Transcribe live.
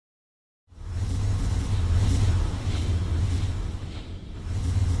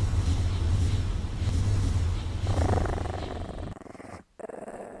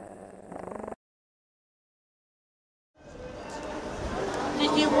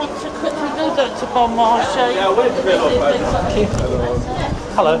want to quickly go to Bon Marché.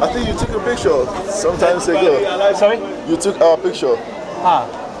 Hello. I think you took a picture sometimes ago. Sorry? You took our picture Ah,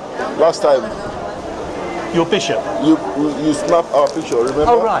 last time. your bishop. You snapped our picture, remember?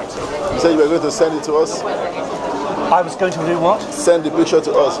 Oh, right. You said you were going to send it to us. I was going to do what? Send the picture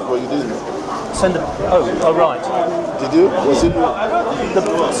to us, but you didn't. Send the... Oh, right. Did you? Was it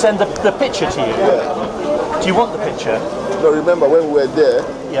you? Send the picture to you? Yeah. Do you want the picture? No, remember when we were there,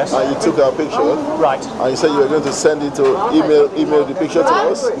 Yes. and you took our picture, Right. and you said you were going to send it to email the picture to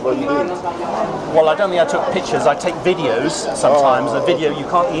us, but you didn't. Well, I don't think I took pictures. I take videos sometimes. A video, you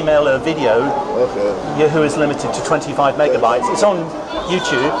can't email a video who is limited to 25 megabytes. It's on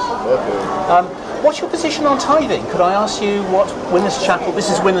YouTube. Okay. What's your position on tithing? Could I ask you what Winners Chapel, this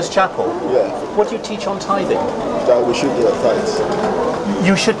is Winners Chapel. Yeah. What do you teach on tithing? That we should do a tithes.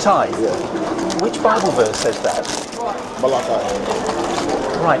 You should tithe? Yeah. Which Bible verse says that? Malachi.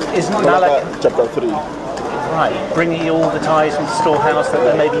 Right, isn't Malachi Malachi... chapter 3. Right, bring ye all the tithes from the storehouse that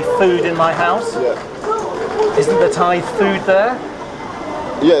there may be food in my house? Yeah. Isn't the tithe food there?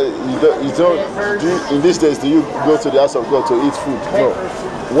 Yeah, you don't in these days, do you go to the house of God to eat food? No.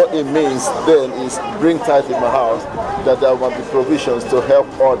 What it means then is bring tithe in my house, that there might be provisions to help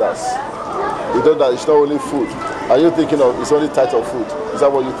others. You know that it's not only food. Are you thinking of it's only tithe of food? Is that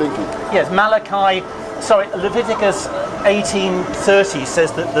what you're thinking? Yes, Leviticus 18:30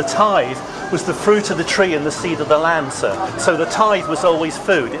 says that the tithe was the fruit of the tree and the seed of the land, sir. So the tithe was always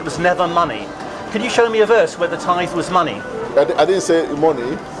food, it was never money. Can you show me a verse where the tithe was money? I didn't say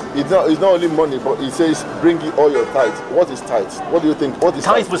money. It's not only money, but it says bring you all your tithe. What is tithe? What do you think? What is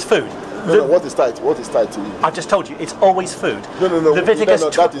tithe? Was food. No, what is tithe? What is tithe to you? I've just told you, it's always food. No, Leviticus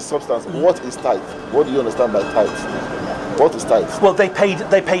that is substance. What is tithe? What do you understand by tithe? What is tithe? Well, they paid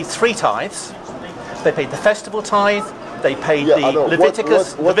 3 tithes. They paid the festival tithe, they paid the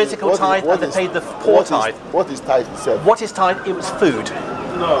Levitical tithe, and they paid the poor tithe. What is tithe itself? What is tithe? It was food.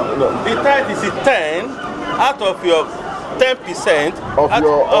 No. The tithe is a 10 out of your 10% of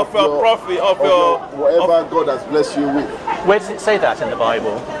your profit of your whatever God has blessed you with. Where does it say that in the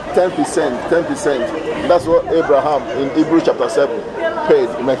Bible? 10%. That's what Abraham in Hebrews chapter 7 paid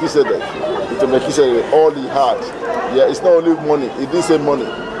Melchizedek. To Melchizedek, all he had. Yeah, it's not only money. It didn't say money.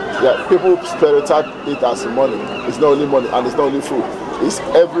 Yeah, people stereotype it as money. It's not only money and it's not only food. It's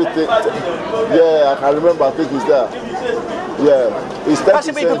everything. Yeah, I can remember. I think it's there. Yeah, it's 10%. Has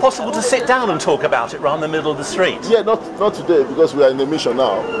it been possible to sit down and talk about it around the middle of the street? Yeah, not today because we are in the mission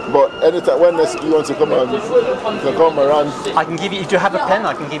now. But anytime when next you want to come around, you can come around. I can give you. Do you have a pen?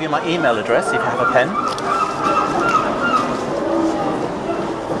 I can give you my email address if you have a pen.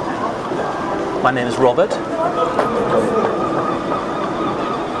 My name is Robert.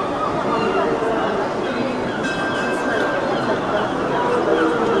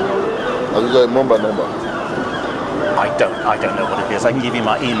 Have you got a number? I don't know what it is. I can give you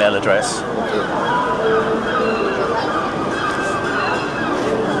my email address. Okay.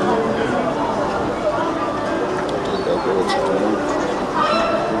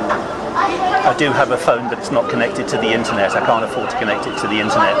 I do have a phone, but it's not connected to the internet. I can't afford to connect it to the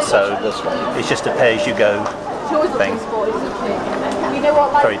internet, so it's just a pay-as-you-go thing.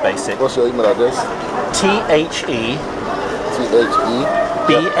 Very basic. What's your email address? THE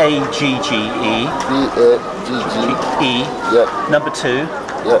BAGGE yeah. number 2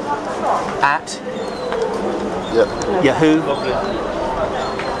 yeah. at yahoo.co.uk.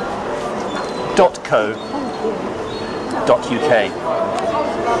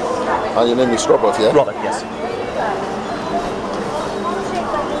 And your name is Robert, yeah? Robert, yes.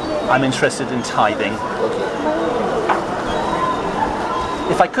 I'm interested in tithing. Okay.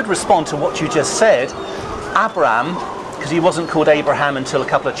 If I could respond to what you just said, Abraham, because he wasn't called Abraham until a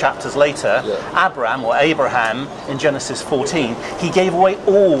couple of chapters later, Abraham in Genesis 14, he gave away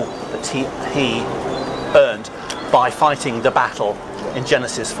all that he earned by fighting the battle in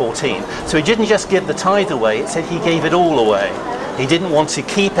Genesis 14. So he didn't just give the tithe away, it said he gave it all away. He didn't want to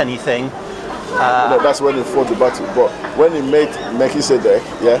keep anything. No, that's when he fought the battle. But when he made Melchizedek,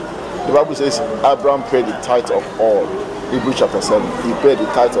 the Bible says Abraham paid the tithe of all. Hebrews chapter 7, he paid the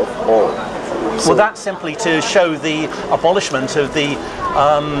tithe of all. So, well, that's simply to show the abolishment of the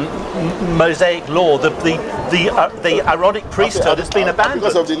Mosaic law, the Aaronic priesthood has been abandoned.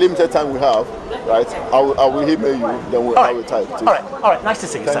 Because of the limited time we have, right? I will email you, then we'll have a tithe too. All right. Nice to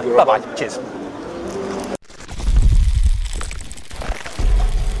see you, sir. Bye-bye. Cheers.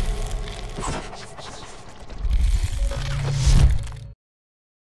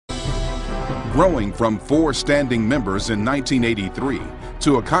 Growing from 4 standing members in 1983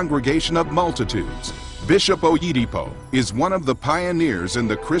 to a congregation of multitudes, Bishop Oyedepo is one of the pioneers in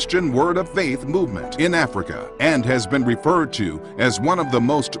the Christian Word of Faith movement in Africa and has been referred to as one of the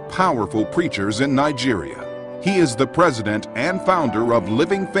most powerful preachers in Nigeria. He is the president and founder of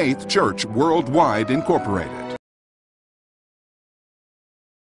Living Faith Church Worldwide Incorporated.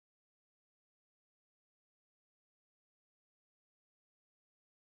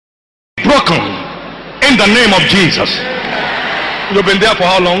 Broken in the name of Jesus. You've been there for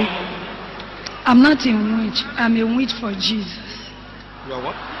how long? I'm not a witch. I'm a witch for Jesus. You are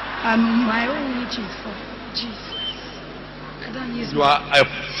what? My own witch is for Jesus. I don't use. You are a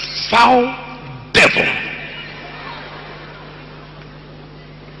foul devil.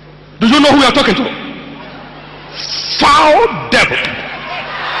 Do you know who you are talking to? Foul devil.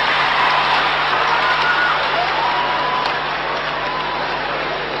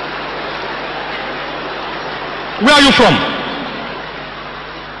 Where are you from?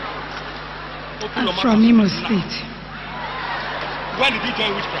 I'm from Imo State. When did you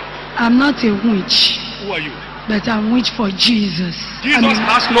join witchcraft? I'm not a witch. Who are you? But I'm witch for Jesus. Jesus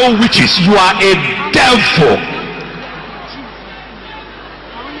has no witches. You are a devil.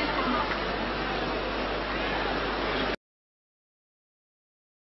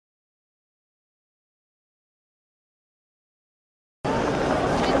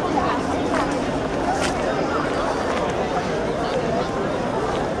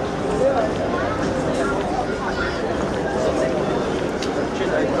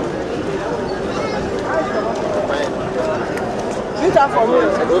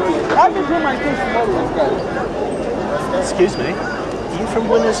 Excuse me, are you from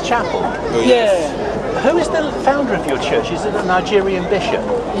Winners Chapel? Oh, yes. Yeah. Who is the founder of your church? Is it a Nigerian bishop?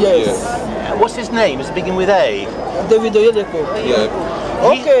 Yes. What's his name? Does it begin with A? David Oyedepo. Yeah.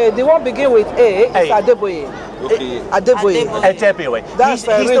 Okay, the one begin with A is Adeboye. Okay. Adeboye. Adeboye.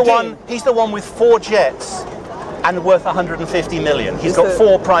 He's the one with 4 jets and worth 150 million. He's got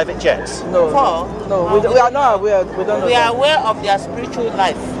 4 private jets. No. 4? No, we are not aware. We don't know. We are aware of their spiritual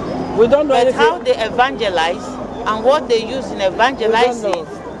life. We don't know anything. How they evangelize and what they use in evangelizing,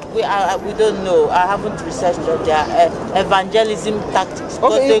 we don't know. I haven't researched their evangelism tactics.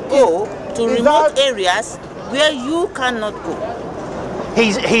 Because they go to remote areas where you cannot go.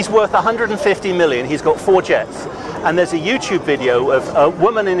 He's worth 150 million. He's got 4 jets. And there's a YouTube video of a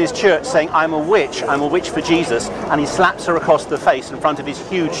woman in his church saying, I'm a witch for Jesus, and he slaps her across the face in front of his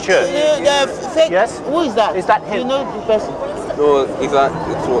huge church. Yes? Who is that? Is that him? You know the person? No,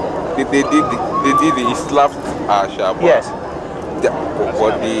 they did it. He slapped Asha. Yes.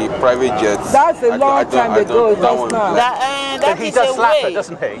 For the private jets. That's a long time ago. But he does slap her,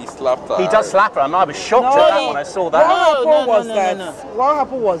 doesn't he? He slapped her. He does slap her. I was shocked at that when I saw that. What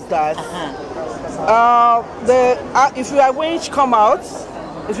happened was that if you are a winch, come out.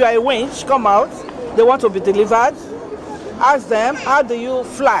 If you are a winch, come out. They want to be delivered. Ask them, how do you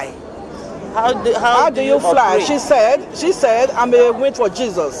fly? How do you fly? She said, I'm a winch for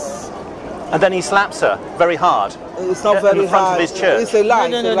Jesus. And then he slaps her very hard. It's not very hard. In front of his church. It's a lie.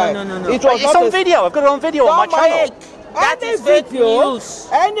 No. It's on video. I've got it on video on my channel. That is fake news.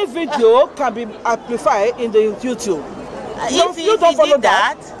 Any video can be amplified in the YouTube.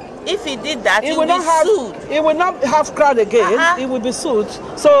 If he did that, he will be sued. He will not have crowd again. He will be sued.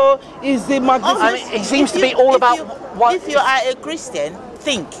 So is the magnificent. He seems to be all about what. If you are a Christian,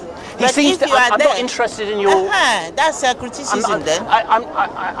 think. He seems to. I'm not interested in your. That's a criticism then.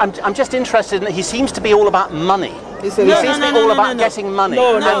 I'm just interested in. He seems to be all about money. He seems to be all about getting money.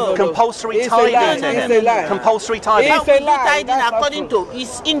 No. Compulsory tithing to him. Compulsory tithing. How will you tithing according to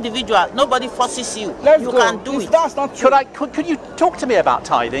his individual? Nobody forces you. You can do it. That's not true. Could you talk to me about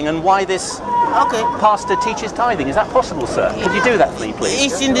tithing and why this pastor teaches tithing? Is that possible, sir? Could you do that for me, please?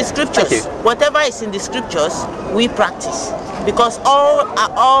 It's in the scriptures. Whatever is in the scriptures, we practice. Because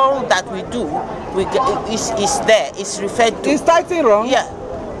all that we do is there. It's referred to. Is tithing wrong? Yeah.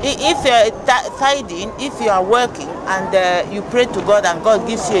 If you're tithing, if you are working and you pray to God and God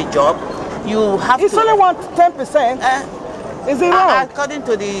gives you a job, you have it's to... only 10%. Is it wrong? According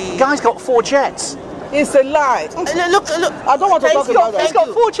to the... Guy's got 4 jets. It's a lie. Look. I don't want to talk about that. He's got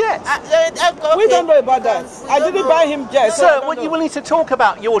 4 jets. We don't know about that. I didn't buy him jets. Sir, were you willing to talk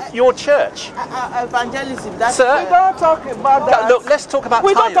about your church? Evangelism. That's Sir, we don't talk about that. Look, let's talk about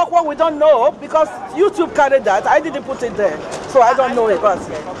We tithing. don't talk what we don't know because YouTube carried that. I didn't put it there. So I don't know about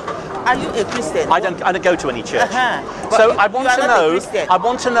it. Are you a Christian? I don't go to any church. So I want to know. I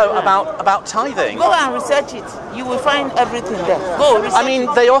want to know about tithing. Go and research it. You will find everything there. Go research. I mean,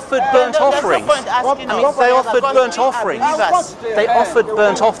 they offered burnt offerings. They offered burnt offerings. They offered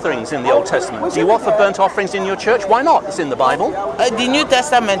burnt offerings in the Old Testament. Do you offer burnt offerings in your church? Why not? It's in the Bible. The New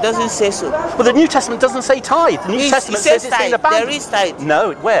Testament doesn't say so. Well, the New Testament doesn't say tithe. The New Testament says it's been abandoned. There is tithe.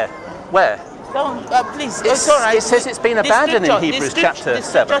 No, where? Don't, please, it's all right. It says it's been abandoned in Hebrews chapter 7. The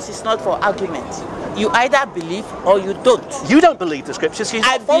scriptures is not for argument. You either believe or you don't. You don't believe the scriptures, you're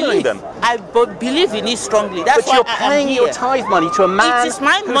not following them. I believe in it strongly. That's but you're paying your tithe money to a man who's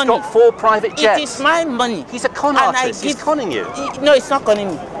got 4 private jets. It is my money. He's a con artist. He's conning you. No, it's not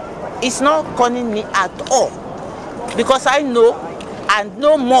conning me. It's not conning me at all. Because I know and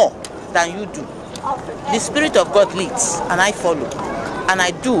know more than you do. The Spirit of God leads and I follow. And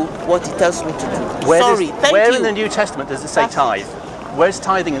I do what He tells me to do. Where in the New Testament does it say tithe? Where's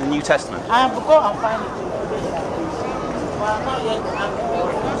tithing in the New Testament? I have to go and find it.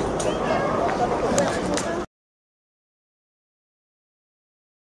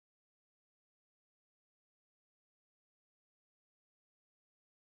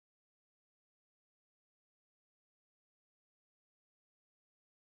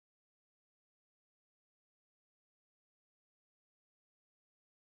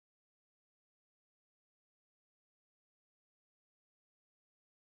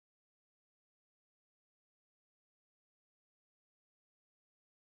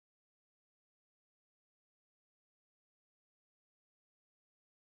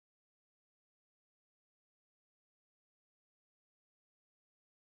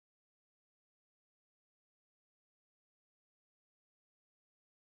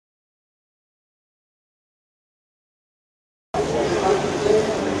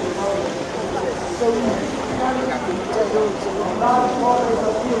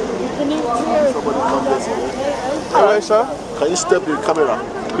 Alright, sir. Can you step the camera,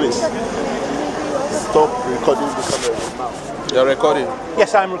 please? Stop recording the camera now. You're recording?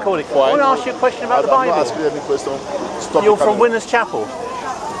 Yes, I'm recording. Why? I want to ask you a question about the Bible. I'm not asking you any question. Stop. You're from Winners Chapel.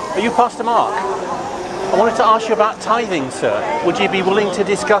 Are you Pastor Mark? I wanted to ask you about tithing, sir. Would you be willing to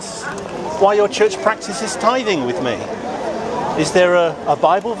discuss why your church practices tithing with me? Is there a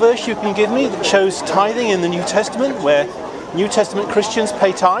Bible verse you can give me that shows tithing in the New Testament, where New Testament Christians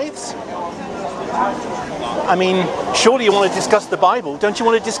pay tithes? I mean, surely you want to discuss the Bible. Don't you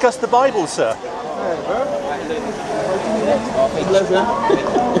want to discuss the Bible, sir?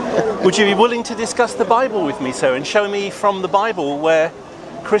 Would you be willing to discuss the Bible with me, sir, and show me from the Bible where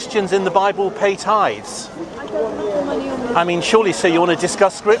Christians in the Bible pay tithes? I mean, surely, sir, you want to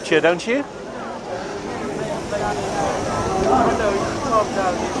discuss Scripture, don't you?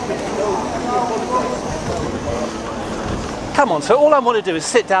 Come on, so all I want to do is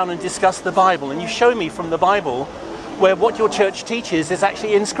sit down and discuss the Bible, and you show me from the Bible where what your church teaches is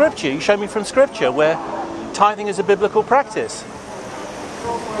actually in Scripture. You show me from Scripture where tithing is a biblical practice.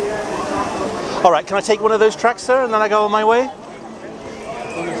 All right, can I take one of those tracks, sir, and then I go on my way?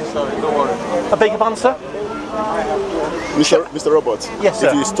 Sorry, don't worry. I beg your pardon, sir? Mr. Roberts, yes, sir.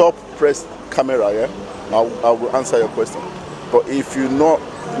 If you stop, press camera, yeah, I will answer your question. But if you know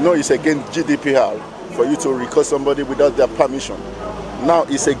it's against GDPR for you to record somebody without their permission. Now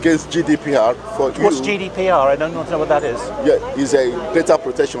it's against GDPR for you. What's GDPR? I don't know what that is. Yeah, it's a data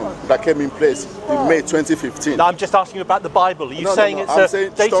protection that came in place in May 2015. No, I'm just asking you about the Bible. Are you saying it's I'm a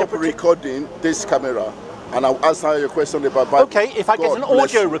saying data stop recording this camera, and I'll answer your question about Bible. Okay, if I get an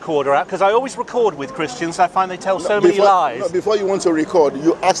audio recorder out, because I always record with Christians, I find they tell so many lies. No, before you want to record,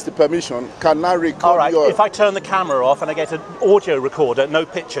 you ask the permission. Can I record? All right, if I turn the camera off and I get an audio recorder, no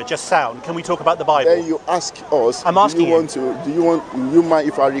picture, just sound, can we talk about the Bible? Then you ask us. I'm asking you. Do you mind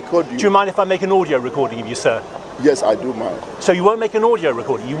if I record you? Do you mind if I make an audio recording of you, sir? Yes, I do mind. So you won't make an audio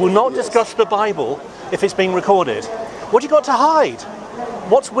recording? You will not discuss the Bible if it's being recorded? What have you got to hide?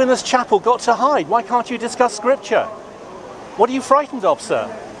 What's Winners Chapel got to hide? Why can't you discuss Scripture? What are you frightened of, sir?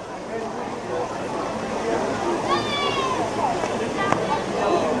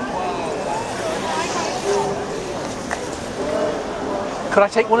 Could I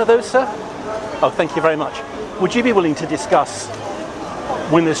take one of those, sir? Oh, thank you very much. Would you be willing to discuss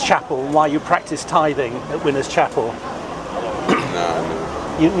Winners Chapel and why you practice tithing at Winners Chapel?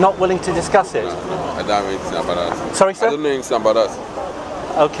 No. You're not willing to discuss it? No, I don't know anything about that. Sorry, sir? I don't know anything about that.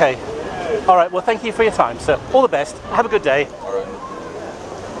 Okay. All right, well, thank you for your time, sir. All the best. Have a good day. All right.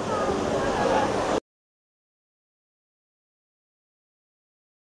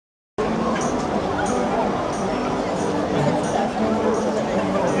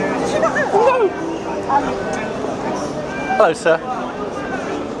 Hello, sir.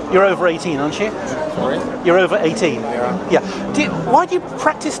 You're over 18, aren't you? Sorry? You're over 18? Yeah. Yeah. Why do you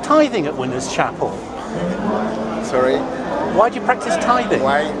practice tithing at Winners Chapel? Sorry? Why do you practice tithing?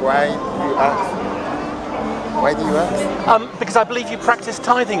 Why do you ask? Why do you ask? Because I believe you practice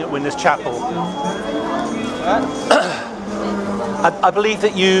tithing at Winners Chapel. I believe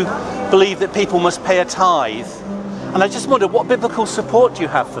that you believe that people must pay a tithe. And I just wonder, what biblical support do you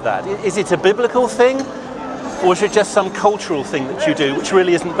have for that? Is it a biblical thing? Or is it just some cultural thing that you do, which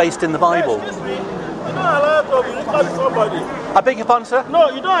really isn't based in the Bible? Excuse me. You're not allowed to record somebody. I beg your pardon, sir? No,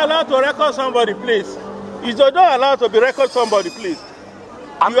 you're not allowed to record somebody, please. You're not allowed to record somebody, please.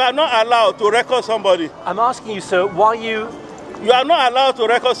 You are not allowed to record somebody. I'm asking you, sir, why you... You are not allowed to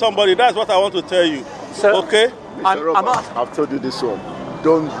record somebody. That's what I want to tell you. Sir, okay? I've told you this one.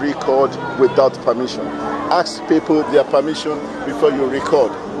 Don't record without permission. Ask people their permission before you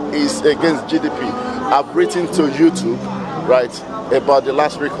record. It's against GDP. I've written to YouTube, right, about the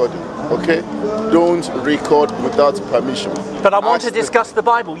last recording. Okay? Don't record without permission. But I want to discuss the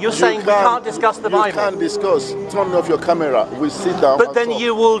Bible. You're saying we can't discuss the Bible. You can't discuss. Turn off your camera. We sit down. But then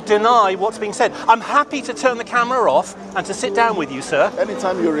you will deny what's being said. I'm happy to turn the camera off and to sit down with you, sir.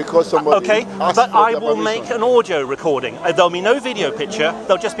 Anytime you record somebody, okay, but I will make an audio recording. There'll be no video picture.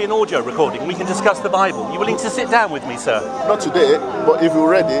 There'll just be an audio recording. We can discuss the Bible. You willing to sit down with me, sir? Not today, but if you're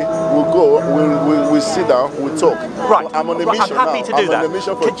ready, we'll go. We'll sit down. We'll talk. Right. I'm on a mission I'm happy to do that. I'm on a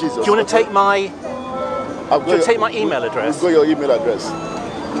mission for Jesus. Do you want to take my? Do you take my email address? I've got your email address.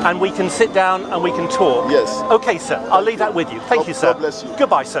 And we can sit down and we can talk? Yes. Okay, sir. I'll leave that with you. Thank you, sir. God bless you.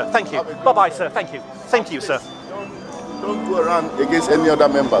 Goodbye, sir. Thank you. Bye-bye, sir. Thank you. Same to you, sir. Don't go around against any other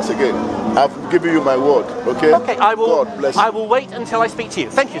members again. I've given you my word, okay? Okay, I will. God bless you. I will wait until I speak to you.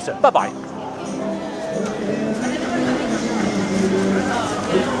 Thank you, sir. Bye-bye.